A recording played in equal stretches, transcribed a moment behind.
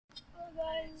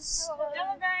guys. Hello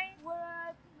guys. We're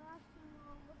at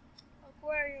National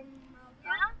Aquarium of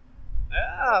Malta.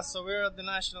 Yeah, so we're at the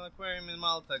National Aquarium in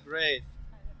Malta. Great.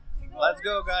 Let's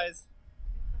go, guys.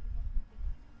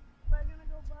 We're gonna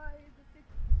go buy the ticket.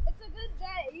 It's a good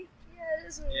day. Yeah, it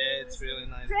is. Yeah, it's really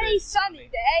nice. Pretty day. sunny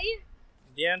day.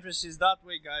 The entrance is that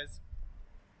way, guys.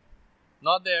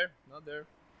 Not there, not there.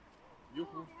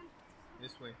 Yoo-hoo.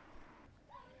 This way.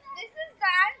 This is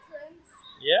the entrance.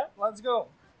 Yeah, let's go.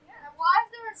 Yeah. Why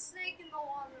is there a snake in the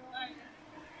water?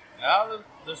 Yeah,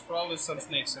 there's probably some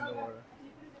snakes in the water.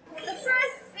 The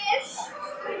first fish.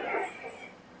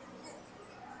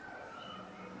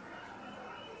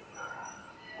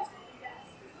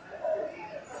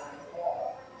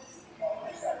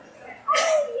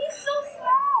 Oh, he's so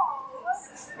small.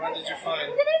 What did you find?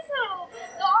 Look at this little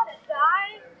dotted guy.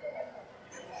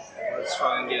 Let's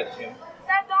try and get him.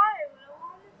 That dotted little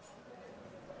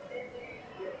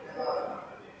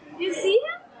one. You see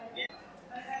him?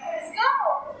 Let's go.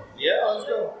 Yeah, let's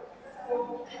go.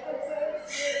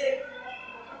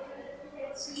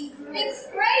 It's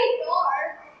great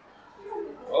dark.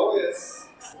 Oh, yes.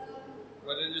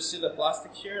 What did you see the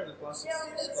plastic here? The plastic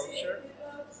sculpture?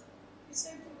 Let's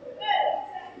see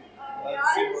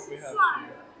what we have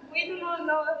here. We do not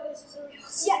know if this is a real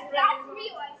stingray. Yeah, that's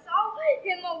real. I saw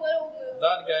him a little bit.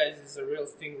 That, guys, is a real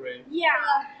stingray.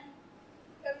 Yeah.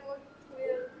 It looked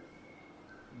weird.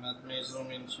 Let me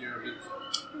zoom in here a bit.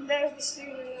 There's the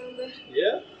stingray on there.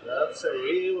 Yeah, that's a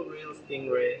real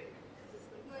stingray.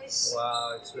 Nice.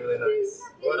 Wow, it's really nice.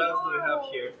 What else do we have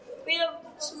here? We have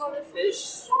smaller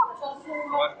fish.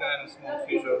 What kind of small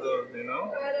fish are those, do you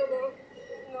know? I don't know.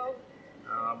 No.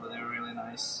 But they're really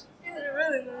nice. Yeah, they're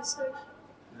really nice.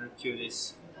 They're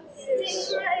cuties.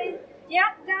 Stingray.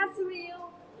 Yeah, that's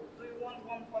real. Do you want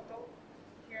one photo?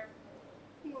 Here.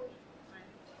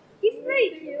 He's pretty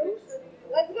cute.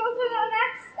 Let's go to the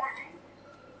next guy.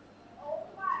 Oh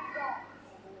my god.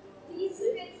 These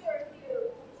fish are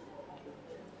cute.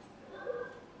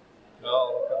 Oh,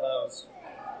 look at those.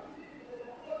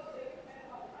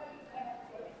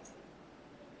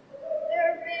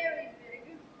 They're very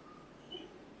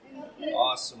big.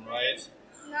 Awesome, right?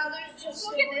 Now there's just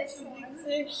look at this big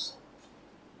fish.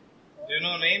 Do you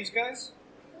know names, guys?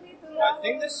 I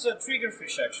think this is a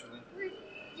triggerfish, actually.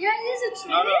 Yeah, it is a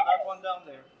trigger. No, that one down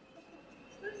there.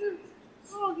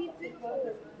 Oh, he's big.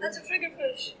 That's a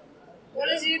triggerfish. What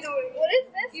is he doing? What is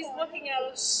this? He's looking at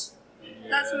us. Yeah.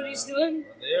 That's what he's doing.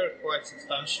 They are quite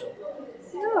substantial.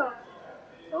 Yeah.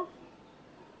 Oh.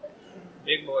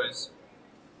 Big boys.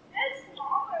 There's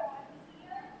smaller ones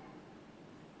here.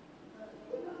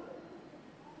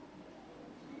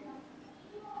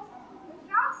 We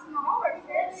found smaller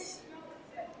fish.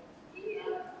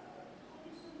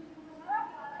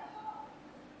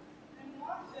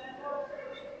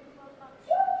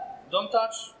 Don't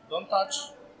touch, don't touch.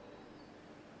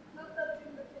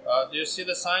 Do you see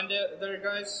the sign there,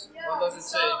 guys? What does it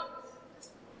say?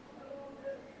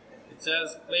 It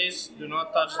says, please do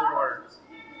not touch the water.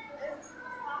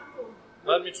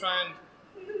 Let me try and...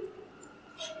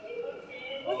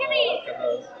 Look at me! Look at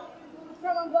those.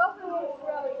 From above it looks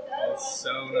really good. That's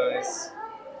so nice.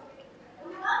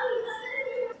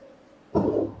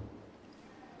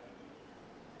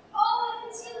 Oh, I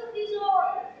can see what these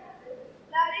are.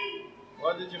 Daddy.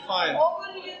 What did you find?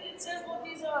 Over here it says what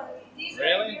these are. These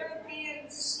Really? are European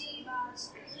sea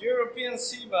bass. European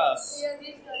sea bass. Yeah,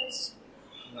 these guys.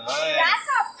 Nice. That's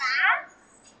a bass?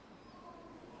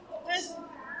 There's a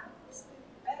bass.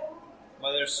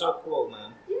 But they're so cool,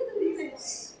 man. Yeah, they're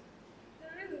nice.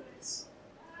 They're really nice.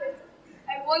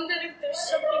 I wonder if there's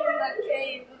something in that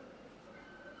cave.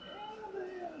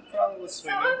 Probably Some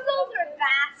swimming. of those are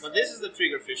bass. But this is the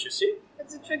triggerfish, you see?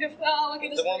 That's a trigger. Oh, look at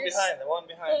this. The one fish. behind, the one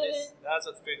behind this. That's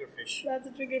a triggerfish. That's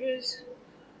a trigger fish.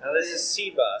 And this is sea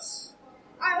bass.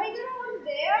 Are we gonna one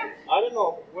there? I don't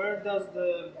know, where does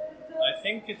the... I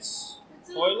think it's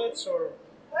toilets or...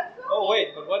 Let's go. Oh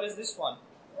wait, but what is this one?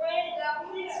 Wait, that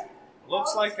one's...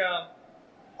 Looks like a...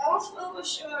 That one's filled with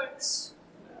sharks.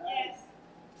 Yes.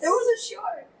 There was a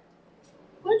shark.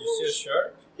 Did you see a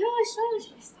shark? Yeah, I saw a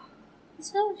shark. I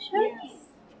saw a shark. Yes.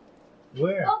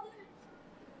 Where? Oh, there.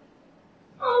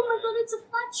 Oh my god, it's a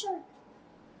flat shark.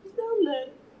 He's down there.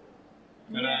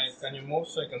 Can you move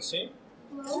so I can see?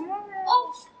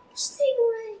 Oh,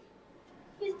 stingray.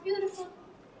 He's beautiful.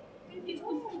 I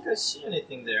don't think I see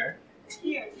anything there.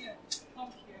 Here.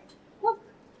 Come here. Look.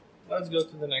 Let's go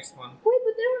to the next one. Wait,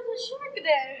 but there was a shark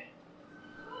there.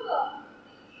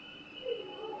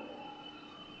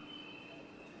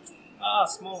 Ah,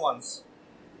 small ones.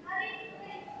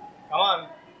 Come on.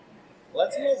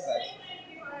 Let's move,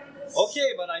 guys.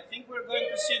 Okay, but I think we're going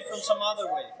to see it from some other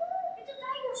way. It's a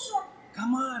dinosaur.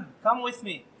 Come on, come with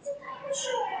me. It's a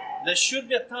dinosaur. There should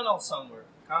be a tunnel somewhere.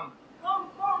 Come. Come.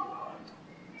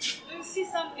 Do you see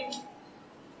something?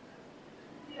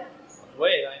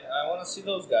 Wait, I want to see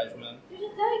those guys, man. There's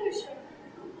a dinosaur.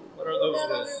 What are those That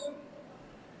guys? other one.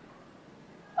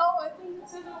 Oh, I think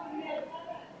it's over here.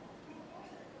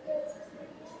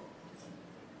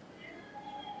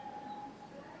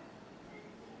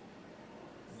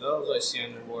 Those I see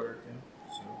underwater too.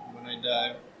 So when I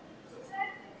dive.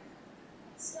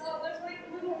 So there's like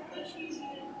little fishies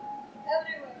here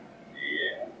everywhere.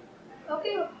 Yeah.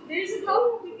 Okay, there's a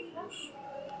couple we can touch.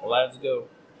 Let's go.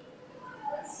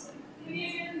 Let's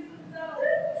see.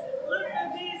 Look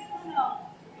at this tunnel.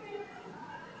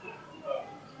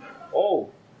 Oh,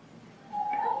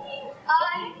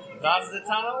 I that's the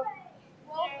tunnel?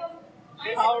 welcome.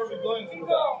 How are we going through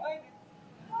that? Go.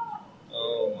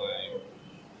 Oh my.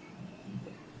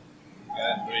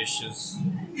 God gracious.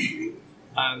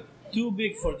 I'm too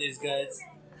big for this, guys.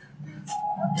 There's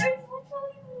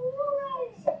literally more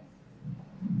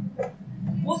guys.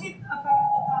 Was it about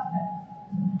the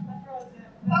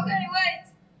Okay,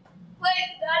 wait,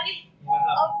 Daddy. What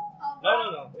happened?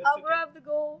 No. It's I'll okay. grab the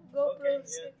GoPro Okay,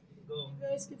 so yeah, go. you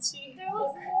guys can see. There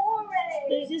was more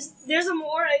rays. There's a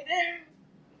more right there.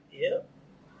 Yep.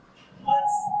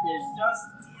 There's just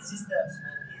easy steps,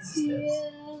 man. Easy steps.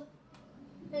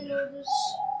 Yeah, I know this.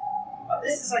 But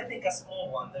this is, I think, a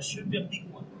small one. There should be a big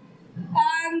one.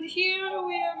 And here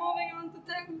we are moving on to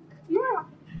tank now,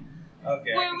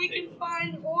 Okay. where we can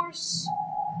find horse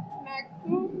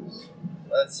macaroons.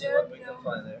 Let's see There what we we go. can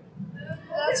find there.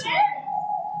 That's right.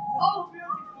 Oh,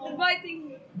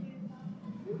 inviting.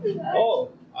 Oh,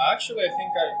 actually, I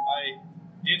think I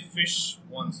did fish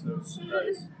once those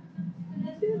guys.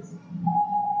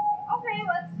 Okay,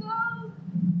 let's go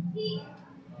eat.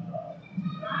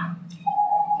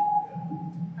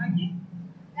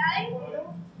 Daddy?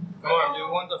 Come on, do you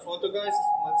want a photo, guys?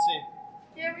 Let's see.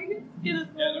 Yeah, we can get a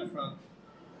Yeah, in the front.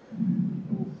 I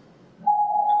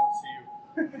cannot see you.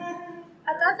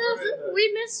 I thought we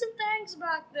missed some tanks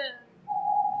back there.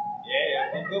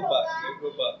 Yeah, we'll go back.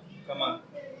 We'll go back. Come on.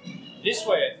 This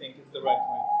way, I think, is the right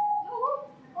way. No,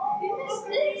 we missed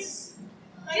this.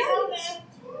 I saw that.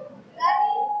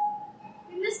 Daddy,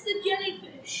 we missed the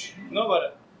jellyfish. No,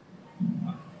 but.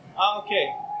 Okay.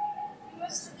 We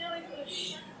missed the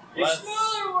jellyfish. The Let's-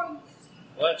 smaller ones.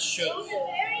 Let's shoot.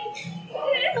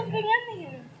 There's something in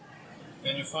here.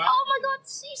 Can you find? Oh my god,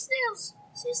 sea snails!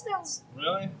 Sea snails!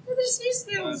 Really? Look at the sea Let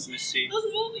snails! me see. Those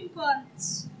moving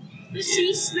plants. The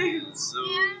sea snails. Those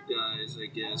Yeah. guys, I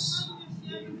guess.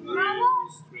 They're very Mama,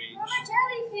 strange. Mama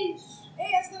jellyfish.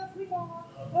 Hey, it's gonna flip on.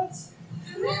 What?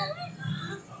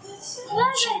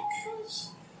 Check.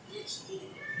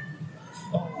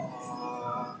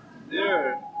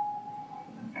 They're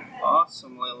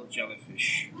awesome little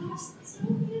jellyfish.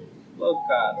 Look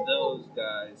at those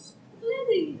guys.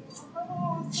 Lily.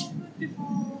 Oh, so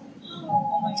beautiful.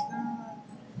 Oh my god.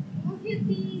 Look at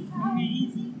these.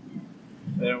 Amazing.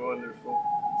 They're wonderful.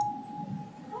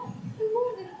 They're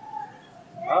moving.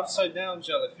 Upside down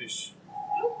jellyfish.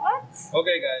 What?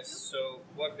 Okay, guys, so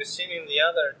what we've seen in the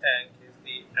other tank is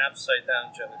the upside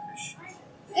down jellyfish.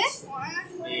 This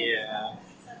one? Yeah.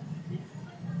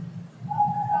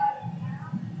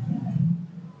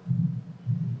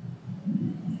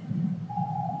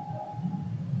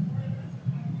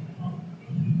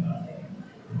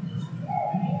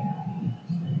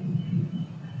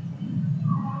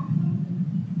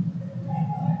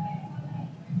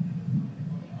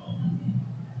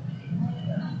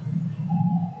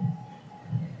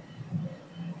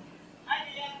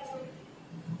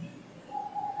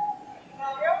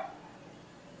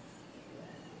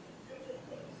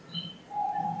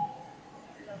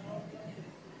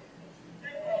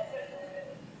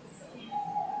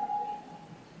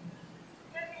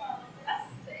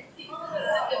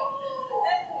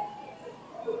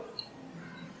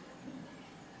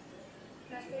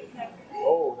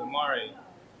 Oh, the Mari.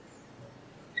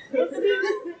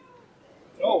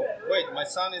 Oh, wait, my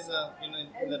son is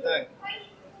in the tank.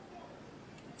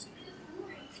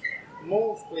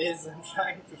 Move, please. I'm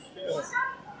trying to film.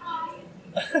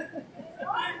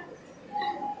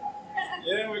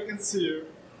 Yeah, we can see you.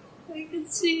 We can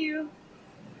see you.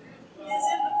 He's in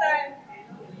the tank.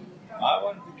 I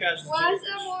want to catch the Why is jellyfish.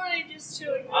 that more just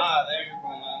chilling? Ah, there you go,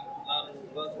 man.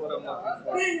 That's what I'm looking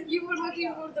for. You were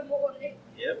looking for the more.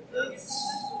 Yep, that's.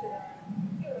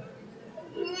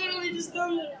 You're literally just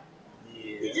done it.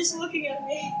 You're Yeah. just looking at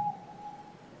me.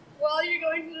 While you're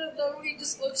going to the tunnel, he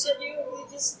just looks at you and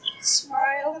he just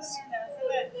smiles.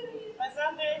 My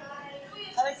Sunday.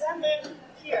 Alexander,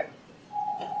 here.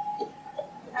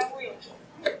 I will.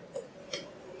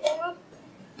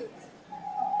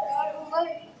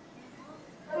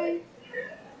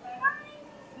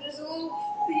 There's a little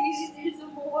fish, there's a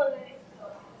more.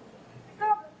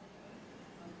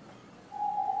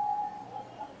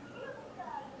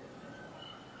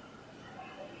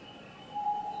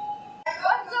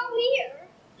 What's over here?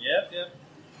 Yep.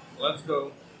 Let's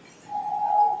go.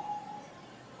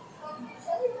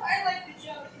 I like the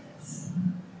jellyfish.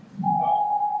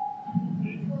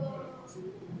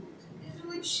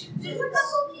 There's a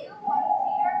couple cute ones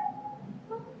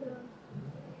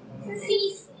here.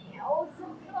 Sea snails.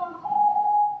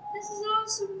 This is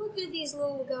awesome. Look at these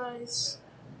little guys.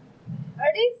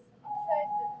 Are these upside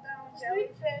down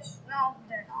jellyfish? No,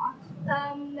 they're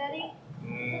not. Nettie?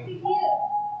 Look at here.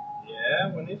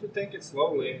 Yeah, we need to take it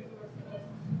slowly.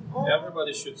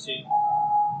 Everybody should see.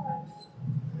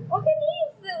 Look at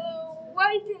these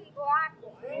white and black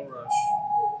ones. No rush.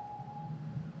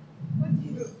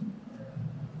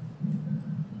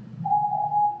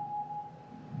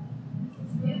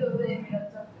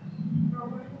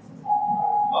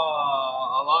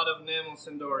 Oh, a lot of Nemos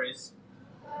and Dories.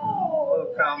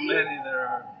 Look how many there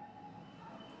are.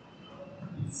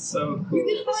 It's so cool. You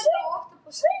can find the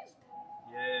octopus.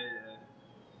 Yeah.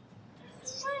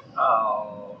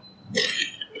 Oh. Hey,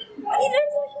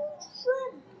 there's a huge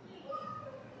shrimp.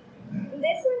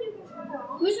 This one you can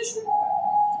find. Where's the shrimp?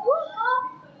 Look up.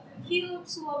 He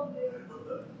looks lovely.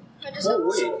 Oh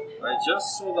wait, I just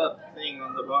saw that thing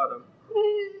on the bottom.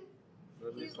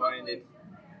 Let me find it.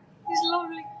 He's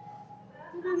lovely.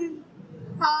 Look at him.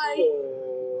 Hi.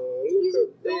 Oh, He's look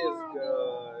at this adorable.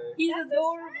 guy. He's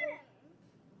adorable.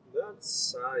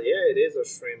 That's, yeah, it is a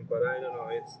shrimp, but I don't know.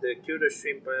 It's the cutest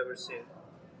shrimp I ever seen.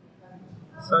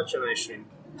 Such a nice shrimp.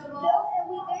 No, and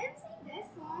we didn't see this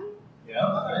one. Yeah,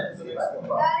 that's the next one.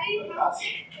 Daddy,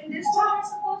 and this one we're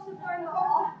supposed to find the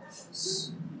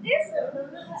octopus. This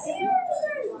one.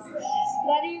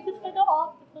 Daddy, you can find the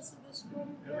octopus in this one.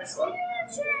 In which one?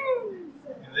 Urchins.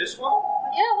 In this one?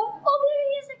 Yeah, look. Oh, there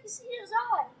he is. I can see his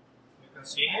eye. You can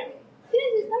see him? Yeah,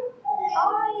 his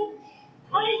eye.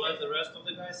 Will you let the rest of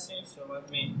the guys see? So let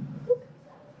me. Look,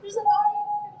 there's an eye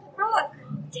in the rock.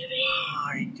 There he is.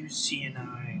 I do see an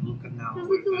eye. Look at now. There's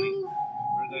We're like a going, little,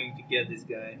 we're going to get this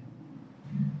guy.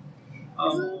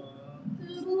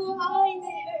 there's a little eye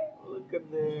there. Look at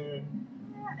there.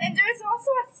 And there's also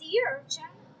a sea urchin.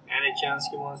 Any chance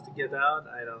he wants to get out?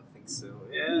 I don't think so.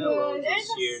 Yeah, No, well, there's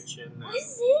just a sea urchin. What is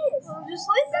this?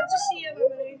 That's a sea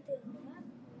anemone.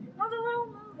 Not a little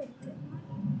moving thing.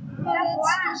 Oh,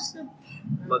 that's just a...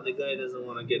 But the guy doesn't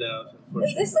want to get out, Is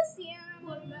unfortunately. this a sea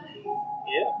anemone?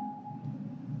 Yeah.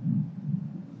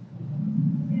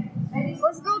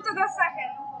 Let's go to the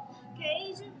second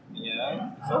cage.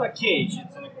 Yeah. It's not a cage,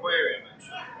 it's an aquarium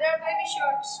actually. There are baby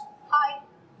sharks. Hi.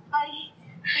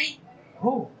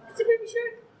 Oh. It's a baby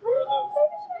shark. Where are those?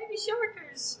 Baby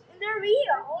sharkers. And they're real.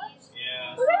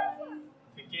 Yeah. Look at them.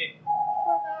 Vicky,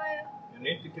 Hi. you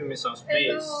need to give me some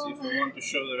space Hello. if you want to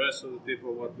show the rest of the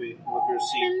people what we're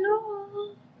seeing.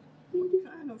 Hello. What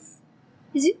kind of...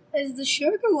 Is the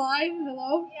shark alive?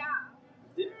 Hello? Yeah.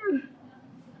 They're...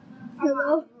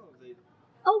 Hello? No, they,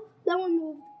 Oh, that one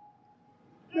moved.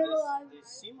 They're they, alive. they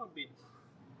seem a bit...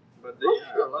 But they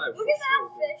are alive. Look for at that sure.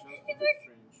 They're fish. just a It's bit like-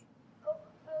 strange.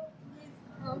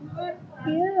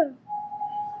 Yeah.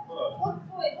 Oh.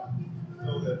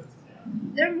 Look.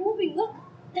 They're moving. Look.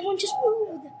 That one just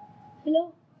moved.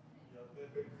 Hello?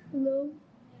 Hello?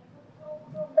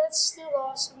 That's still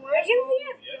awesome. I can see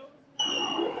it.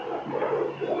 Yeah.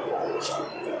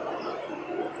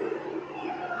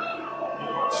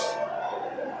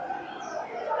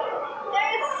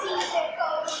 There's sea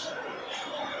pickles.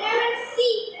 There's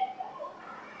sea pickles.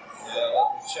 Yeah, let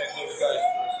me check those guys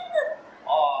first.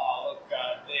 Oh, look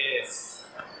at this.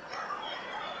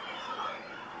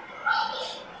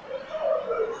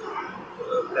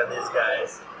 Look at these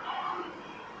guys.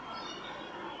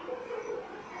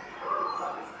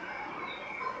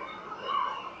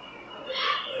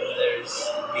 And there's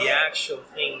the actual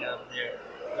thing up there.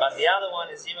 But the other one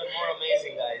is even more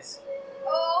amazing, guys.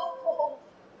 Oh.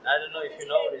 I don't know if you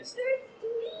noticed. There's 3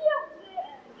 of them.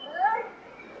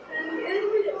 And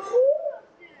there's 4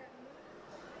 of them.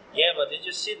 Yeah, but did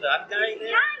you see that guy there?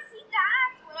 Yeah, I see that.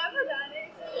 Whatever that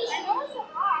is. I know it's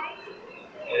alive.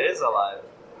 It is alive.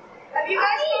 Have you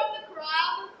guys found the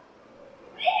crab?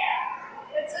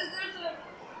 There. It says there's a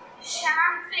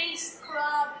sham-faced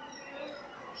crab.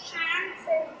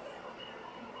 Sham-faced.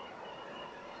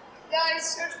 Guys,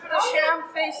 search for the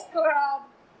sham-faced crab.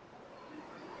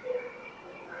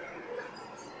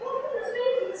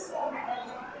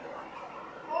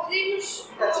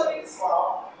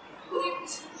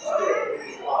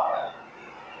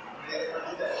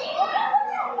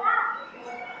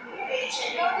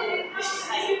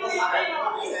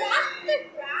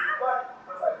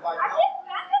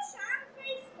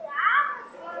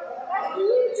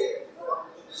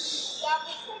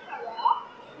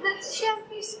 That's a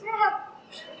shamefaced crab.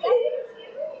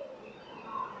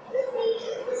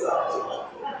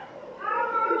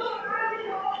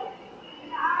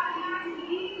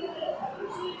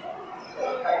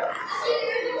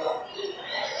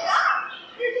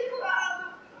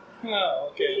 Oh,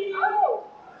 okay.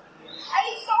 I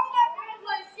saw that one of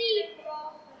my sea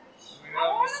crawfish. We I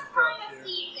have want this to find crab a here.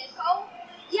 sea pickle.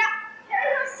 Yeah,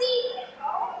 there's a sea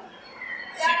pickle.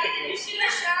 Yeah, did you see the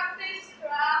shark-faced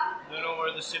crab? Do you know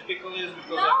where the pickle is?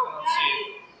 Because No, I cannot see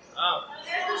it. Ah,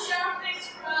 there's the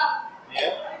shark-faced crab.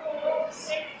 yeah.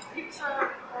 Picture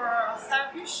for a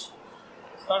starfish?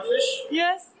 Starfish?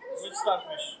 Yes. Which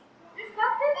starfish?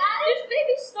 There's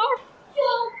baby starfish.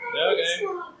 Yeah, okay.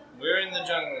 We're in the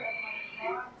jungle.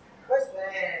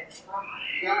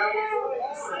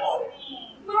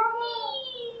 Mommy,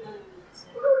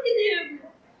 look at him.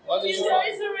 What is His wrong?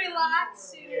 eyes are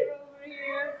relaxing over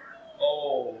here.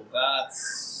 Oh,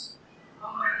 that's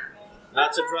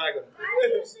a dragon.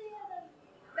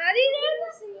 Daddy, there's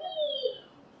a sea.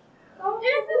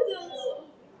 There's a sea.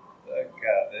 Look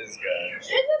at this guy. There's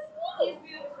a sea. He's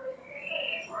beautiful.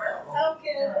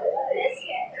 Okay, this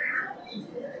guy.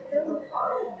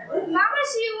 Mama,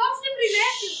 se eu gosto de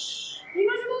primeiro. E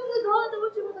nós vamos dar da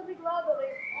última da big lava ali.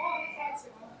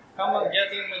 Come on,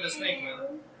 get in with the snake,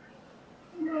 man.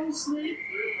 No snake.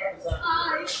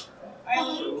 Hi.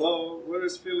 Hello, where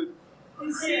is Philip? I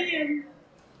see him.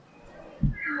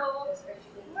 No.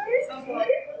 Where is he?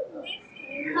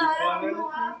 I don't know. I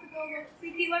have to go look.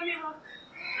 Freaky, let me look.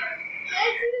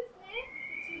 I see the snake.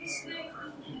 I see the snake.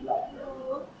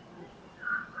 No.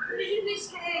 What is this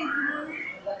cave, man?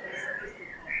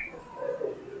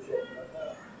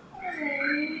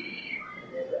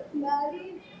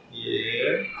 Daddy?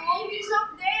 Yeah. Oh, he's up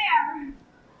there.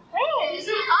 Where? Is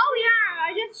he? Oh, yeah. I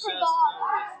just forgot.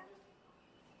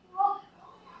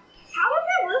 How does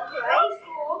it look like?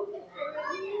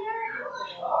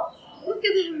 Look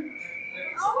at him.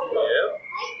 Yep.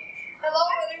 Hello,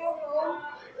 anyone home?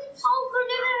 Oh,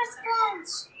 carnivorous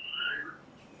plants.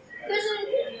 There's a...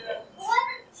 What?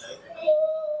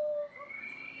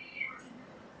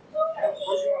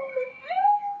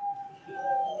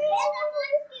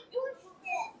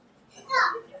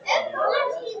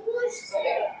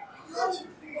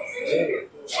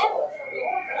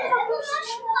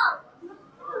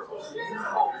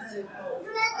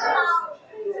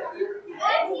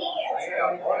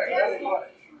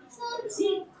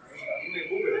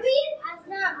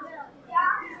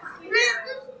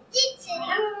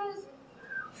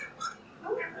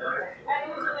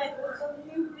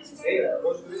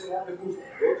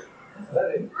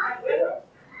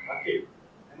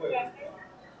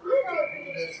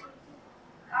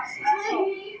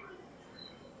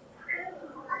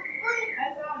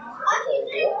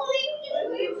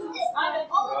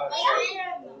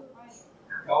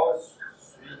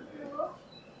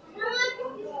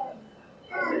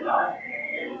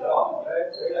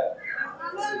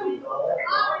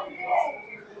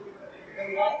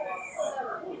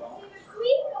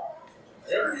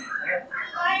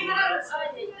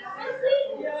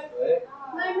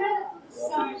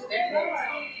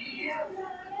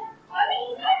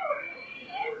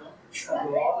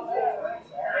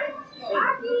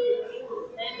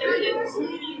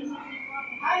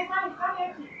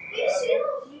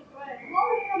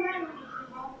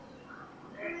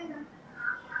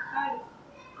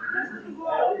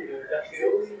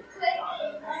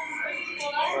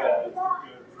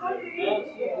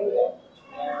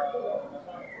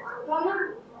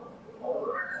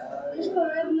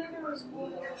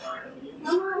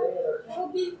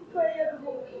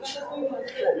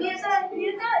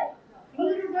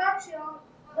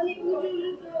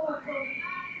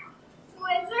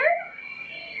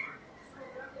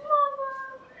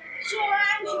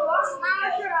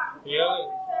 Yeah.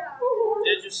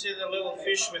 Did you see the little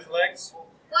fish with legs?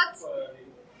 What?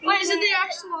 Wait, is it the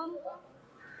axolotl?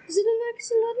 Is it an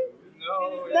axolotl?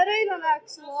 No. That ain't an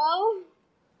axolotl.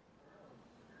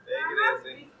 Take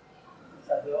it easy.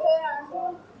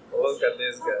 Look at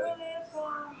this guy.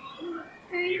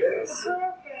 Where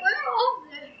are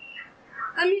they?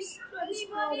 Let me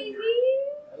anybody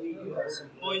here? Some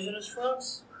poisonous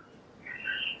frogs?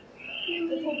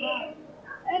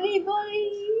 Anybody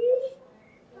here?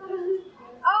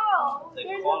 Oh, The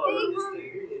there's color a of big this one.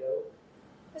 thing.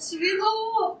 Se viu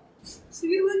negro, se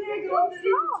viu negro,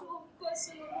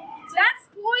 That's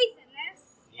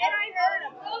poisonous. And I heard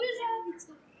of it.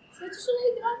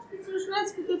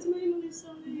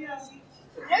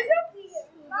 There's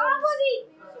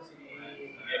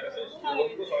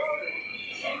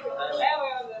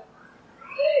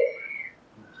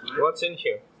What's in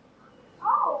here?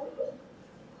 Oh.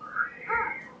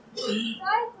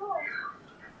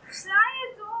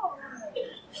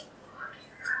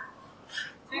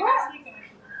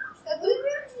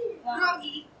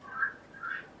 Drogi.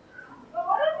 But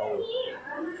what are they here?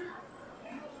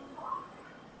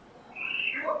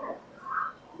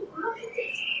 Look at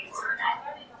this.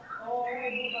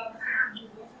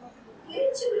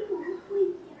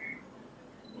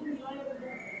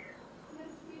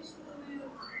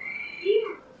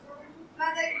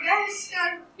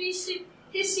 Madagascar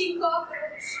fishing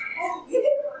cockroach.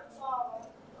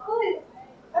 Olha,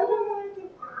 eu não vou aqui.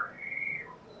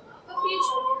 O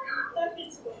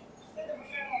vídeo.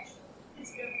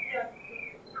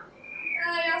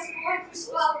 Ai, as porcos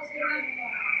falam.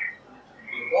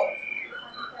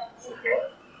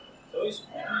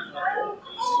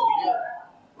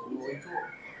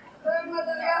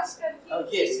 Madagascar. Ok,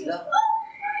 c'est là.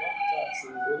 C'est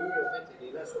une grenouille, en fait, elle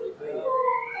est là sur les feuilles.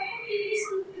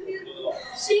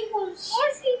 Sim,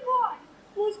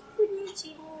 os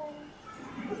bonitinhos.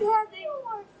 Lá tem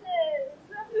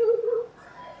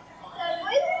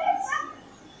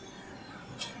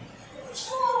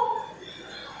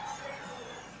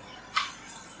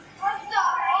What the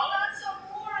hell? That's so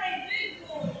boring.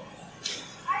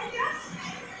 I guess.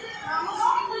 Vamos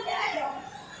look at them.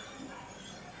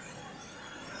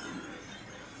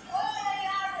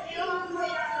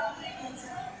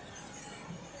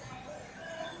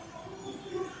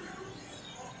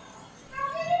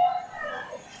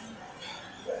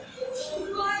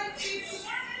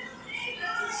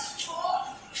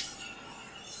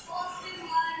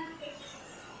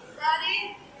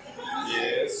 Daddy?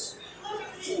 Yes.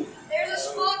 There's a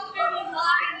spot filming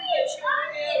lionfish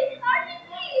over here.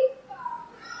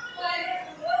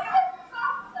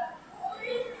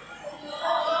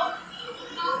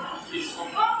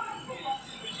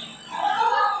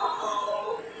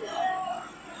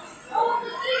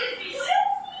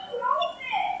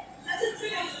 That's a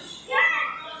tuna.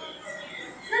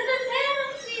 That's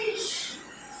a fish.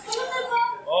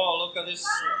 Oh, look at this. Is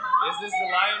this the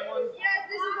lion one? Yes,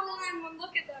 this is the lion one.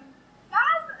 Look at them.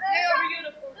 They are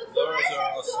beautiful. Those are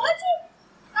awesome.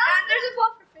 And there's a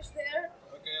pufferfish there.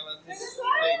 Okay, let's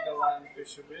take the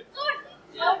lionfish a bit.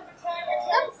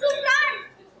 That's so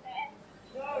nice.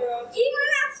 Even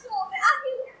that's cool.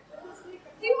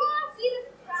 Do you want to see the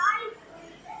surprise?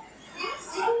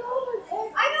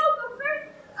 I know, but first,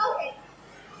 okay.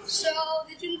 So,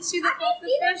 did you see the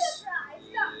pufferfish?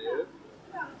 Yeah.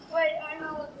 Wait, I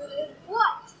know what it is.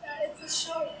 What? It's a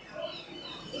show.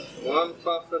 One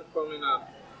puffer coming up.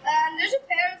 And there's a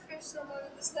parrotfish somewhere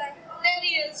in this thing. There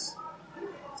he is.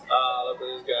 Ah, look at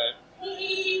this guy.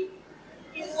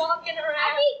 He's walking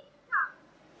around.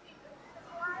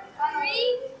 3,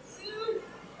 2,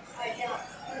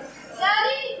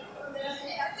 Daddy! What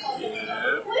is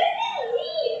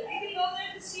he? You can go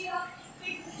there to see how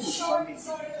big the sharks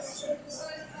are.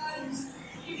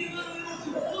 You can go to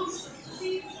the ocean.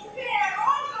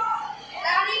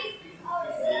 Daddy?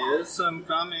 Yes, I'm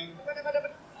coming.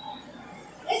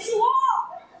 It's a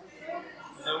wall!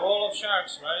 The wall of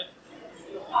sharks, right?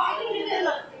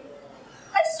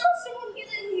 I saw someone get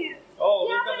in here. Oh,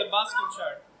 look at the basking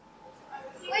shark.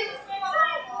 Wait,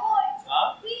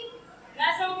 Huh?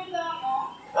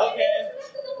 Okay.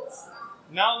 Look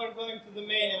Now we're going to the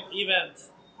main event.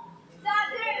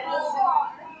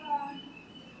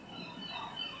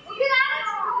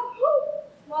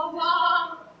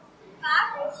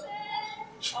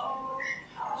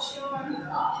 at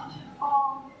that.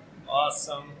 Wow.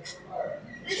 Awesome.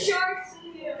 The sharks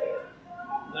in here.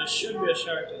 There should be a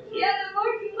shark in here. Yeah, they're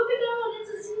working. Look at that one. It's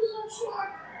a single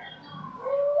shark.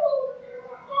 Ooh,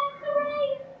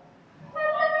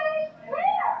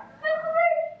 where?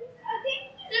 I think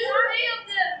there's a ray up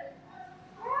there.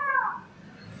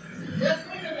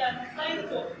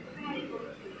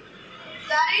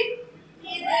 Daddy?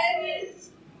 There he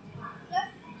is. Yes,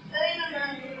 that ain't a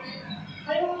man.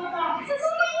 It's a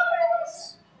stingrays.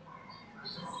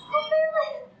 It's a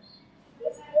stingray.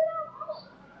 It's little.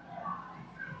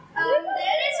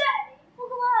 There is a.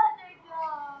 Look at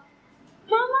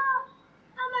that.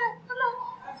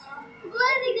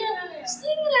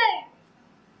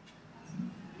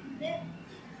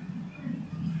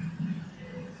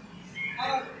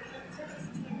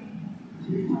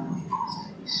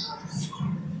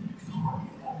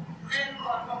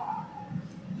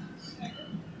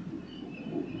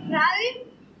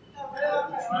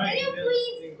 trying Can you to get a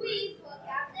please stingray. look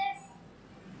at this?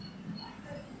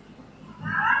 Oh,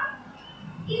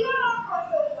 yeah. Evo,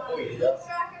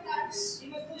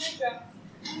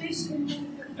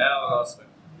 gospel.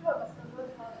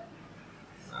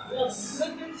 Nice.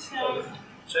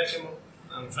 Check him.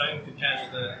 I'm trying to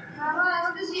catch the.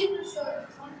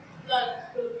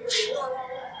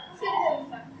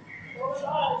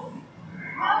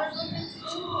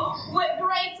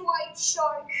 Great white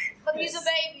shark, but he's a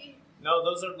baby. No,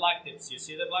 those are black tips. You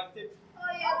see the black tip? Oh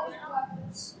yeah, those are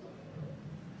weapons.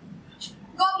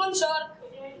 Goblin shark.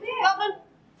 Goblin.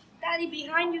 Daddy,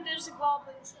 behind you there's a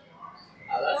goblin shark.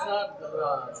 That's not the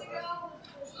It's a goblin shark.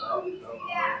 No, no.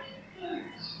 Yeah.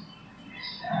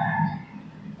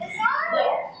 It's not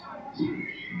there.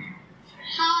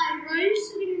 Hi, why are you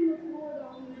sitting in the floor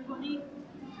down there, buddy?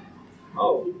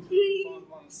 Oh, found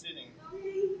one sitting,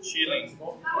 chilling. I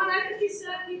want to be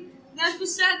Sandy. That's for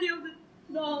Sandy of the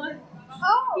dollar.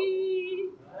 Oh!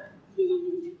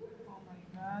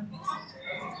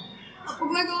 Oh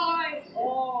my god!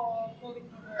 Oh,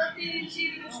 Dat die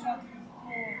zebra.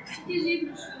 Die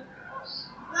zebra.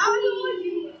 Nou, doe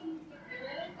je.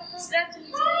 Staat er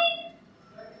niet.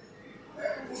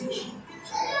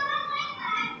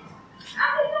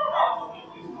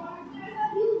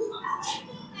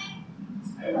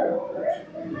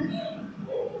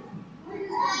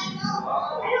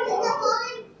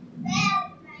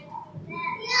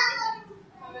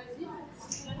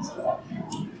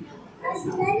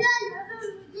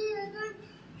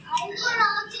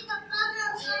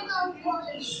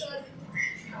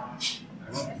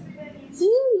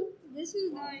 Ooh, this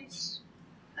is nice.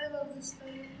 I love this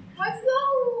thing. Let's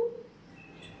go!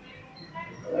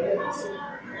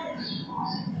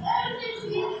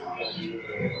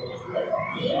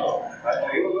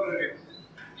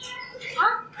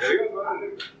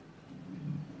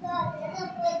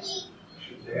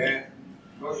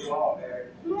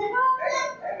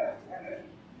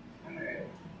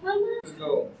 Let's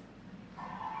go.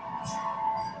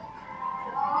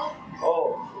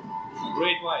 Oh,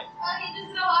 great white. Okay,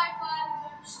 just no high five.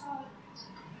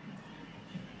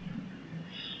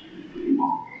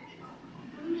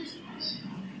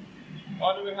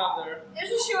 What do we have there?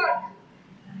 There's a shark.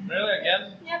 Really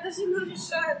again? Yeah, there's another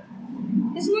shark.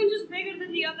 This one's just bigger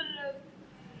than the other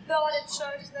dotted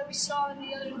sharks that we saw in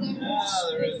the other videos. Yeah,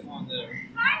 there is one there.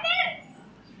 5 minutes!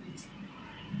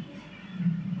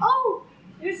 Oh!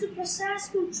 There's a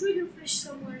Pasasco triggerfish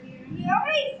somewhere here. We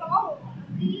already saw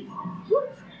one. Look!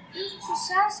 There's a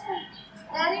Pasasco.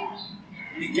 Daddy?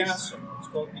 Picasso. It's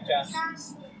called Picasso.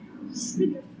 Pasasco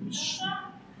triggerfish.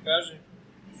 Kaji.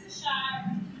 It's a shark.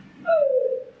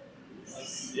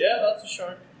 Yeah, that's a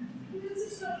shark.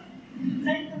 It's a shark.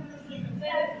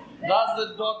 That's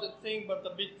the dotted thing, but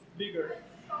a bit bigger.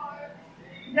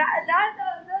 The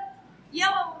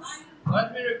yellow one.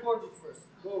 Let me record it first.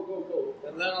 Go.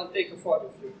 And then I'll take a photo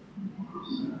of you.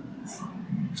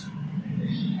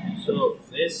 So,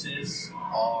 this is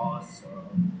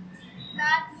awesome.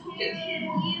 That's him.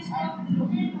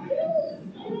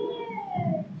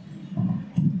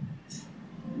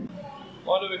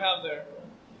 What do we have there?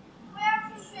 We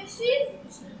have some fishies.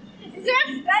 Is there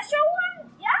a special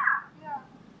one? Yeah.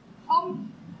 I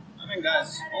mean,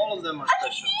 guys, all of them are I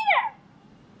can special. see them.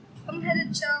 I'm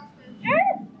headed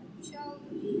shellfish.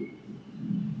 Shellfish.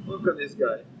 Look at this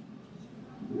guy.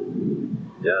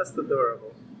 Just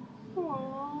adorable.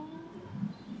 Aww.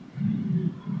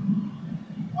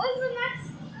 What's the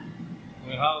next?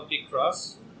 We have a big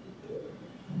cross.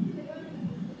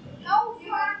 No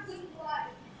sharks in blood.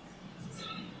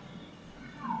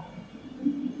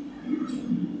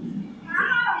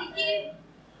 Mama, Vicky.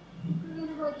 What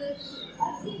about this?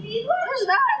 What is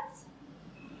that?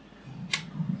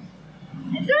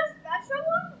 Is there a special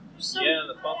one? Yeah,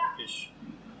 the pufferfish.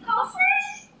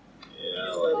 Pufferfish?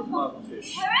 Yeah, little pufferfish.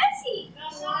 Where is he?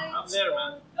 Up there,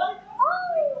 man. Oh!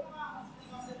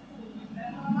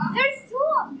 There's 2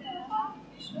 of them.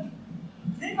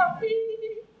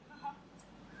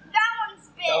 That one's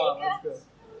big. Come on, let's go.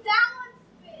 That one's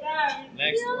big.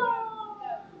 Next one. No.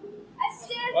 I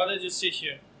said, What did you see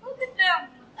here? look at them.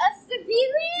 A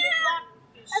civilian.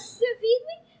 A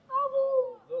civilian.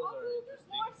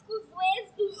 Those are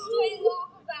interesting.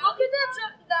 Look at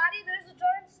that, Daddy. There's a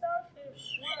giant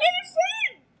starfish. And a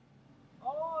shrimp.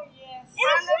 Oh, yes. And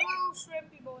a shrimp. little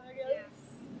shrimpy boy, I guess.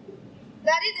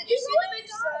 Daddy, did you see the big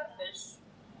starfish?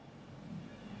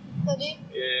 Daddy,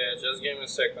 Yeah, just give me a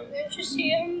second. did you see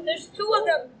him? There's 2 of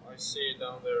them. I see it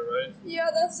down there, right? Yeah,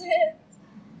 that's it.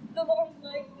 The long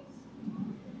legs.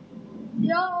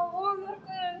 Yeah, one that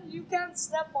you can't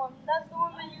step on. That's the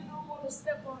one that you don't want to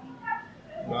step on.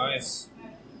 Nice.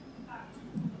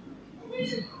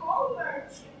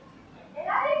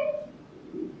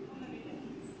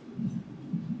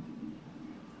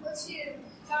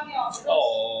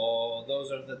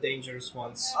 those are the dangerous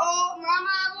ones. Oh, Mama,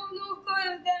 I don't know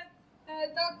that.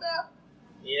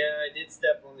 Yeah, I did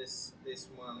step on this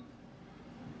one.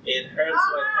 It hurts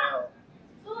like hell.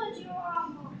 Told you,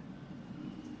 Mama.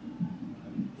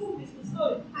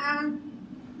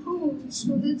 Oh,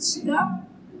 so that's that.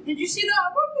 Did you see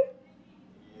that one?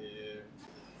 Yeah.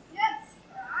 Yes.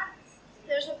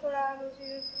 There's a piranha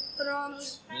here.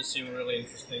 Piranhas. These seem really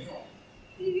interesting.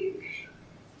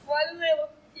 Why do they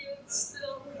look cute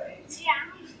still?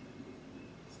 Yeah.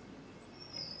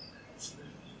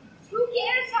 Who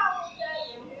cares how old they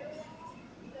are?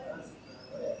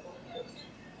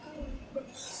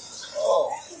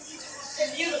 Oh,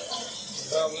 They're beautiful.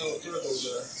 that little turtle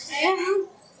there.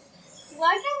 Yeah.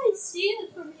 Why can't we see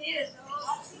it from here?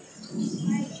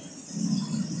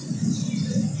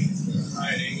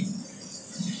 Hiding.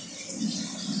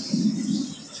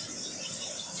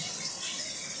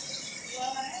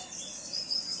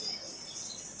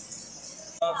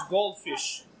 That's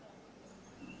goldfish.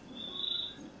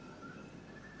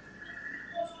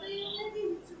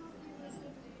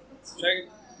 Check.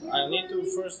 I need to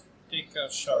first take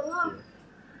a shot here.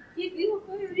 Je wil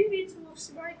gewoon rivets nog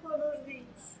strijken door de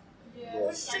wind.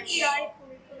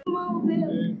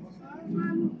 Okay.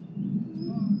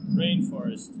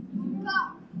 Rainforest.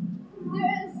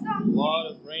 There is A some. lot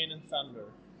of rain and thunder.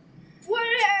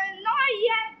 We're not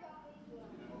yet.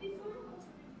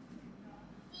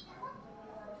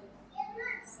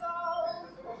 So.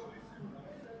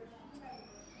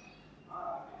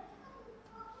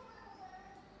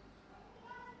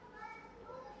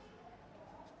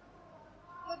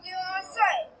 What do you want to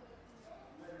say?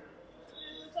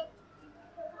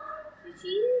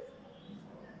 Cheese?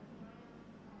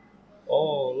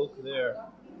 Oh, look there.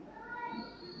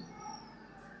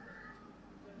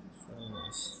 It's really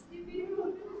nice.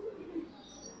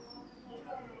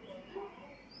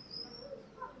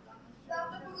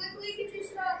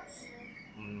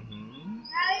 Mm-hmm.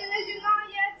 I did not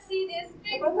yet see this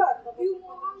big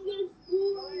humongous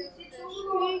bull. It's so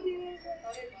big.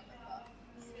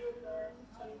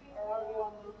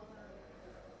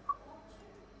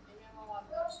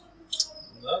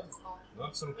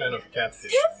 Not some kind of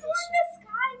catfish. This one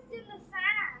disguised in the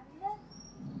sand.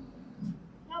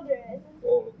 No, there isn't. Oh,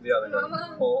 look the other guy.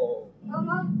 Mama. Oh.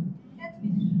 Mama,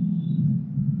 catfish.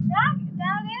 That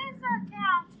is a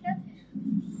catfish.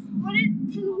 What is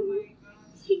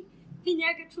the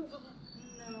negative?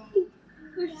 No.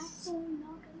 We're actually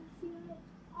not going to see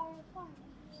our farm.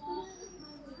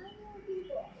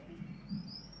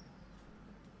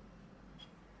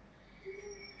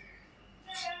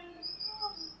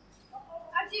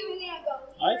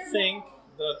 I think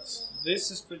that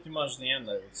this is pretty much the end,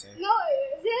 I would say. No,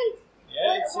 it isn't.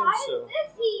 Yeah, it seems Why so. is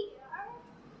this here?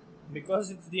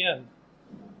 Because it's the end.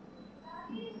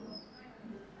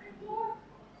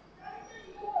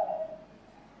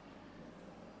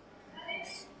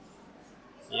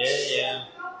 Yeah.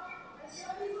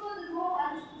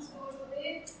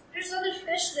 There's other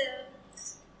fish there.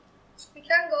 We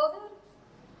can't go there?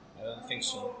 I don't think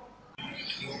so.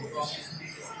 There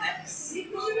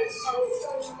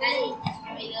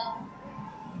we go.